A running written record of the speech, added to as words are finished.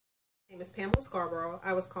My name is Pamela Scarborough.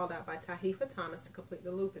 I was called out by Tahifa Thomas to complete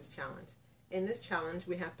the Lupus challenge. In this challenge,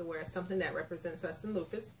 we have to wear something that represents us in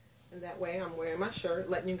lupus, and that way I'm wearing my shirt,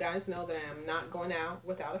 letting you guys know that I am not going out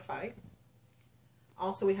without a fight.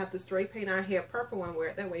 Also, we have to spray paint our hair purple and wear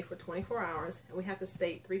it that way for 24 hours, and we have to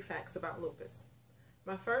state 3 facts about lupus.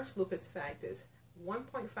 My first lupus fact is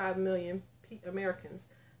 1.5 million Americans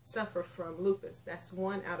suffer from lupus. That's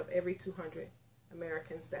 1 out of every 200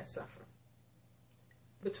 Americans that suffer.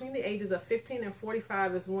 Between the ages of 15 and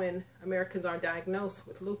 45 is when Americans are diagnosed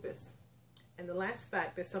with lupus. And the last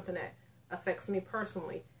fact is something that affects me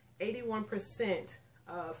personally. 81%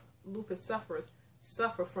 of lupus sufferers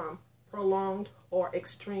suffer from prolonged or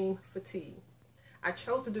extreme fatigue. I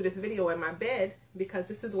chose to do this video in my bed because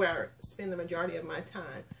this is where I spend the majority of my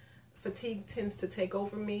time. Fatigue tends to take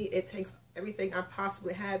over me. It takes everything I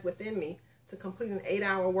possibly had within me to complete an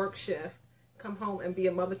 8-hour work shift, come home and be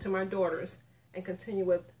a mother to my daughters, and continue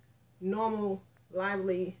with normal,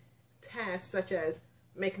 lively tasks such as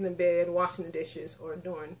making the bed, washing the dishes, or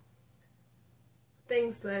doing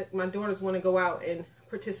things that my daughters want to go out and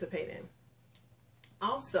participate in.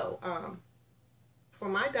 Also, for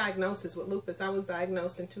my diagnosis with lupus, I was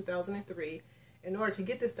diagnosed in 2003. In order to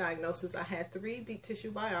get this diagnosis, I had 3 deep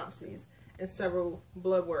tissue biopsies and several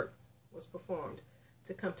blood work was performed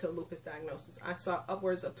to come to a lupus diagnosis. I saw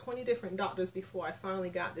upwards of 20 different doctors before I finally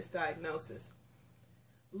got this diagnosis.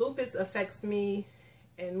 Lupus affects me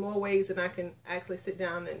in more ways than I can actually sit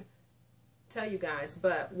down and tell you guys,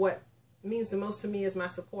 but what means the most to me is my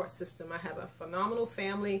support system. I have a phenomenal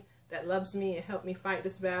family that loves me and helped me fight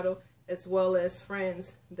this battle, as well as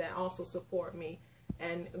friends that also support me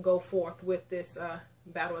and go forth with this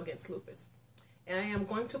battle against lupus. And I am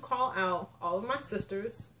going to call out all of my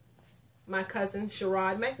sisters, my cousin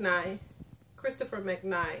Sherrod McKnight, Christopher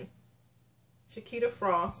McKnight, Shakita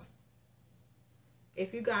Frost.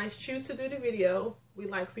 If you guys choose to do the video, we'd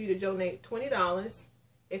like for you to donate $20.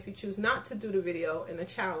 If you choose not to do the video in the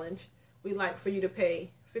challenge, we'd like for you to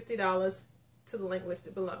pay $50 to the link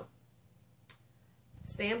listed below.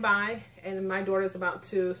 Stand by, and my daughter's about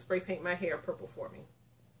to spray paint my hair purple for me.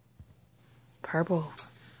 Purple.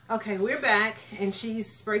 Okay, we're back, and she's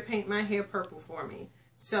spray paint my hair purple for me.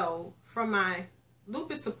 So, from my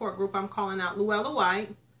lupus support group, I'm calling out Luella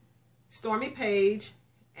White, Stormy Page,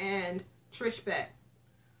 and Trish Beck.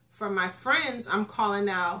 From my friends, I'm calling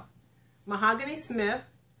out Mahogany Smith,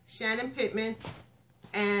 Shannon Pittman,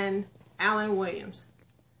 and Alan Williams.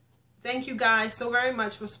 Thank you guys so very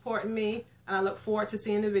much for supporting me, and I look forward to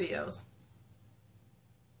seeing the videos.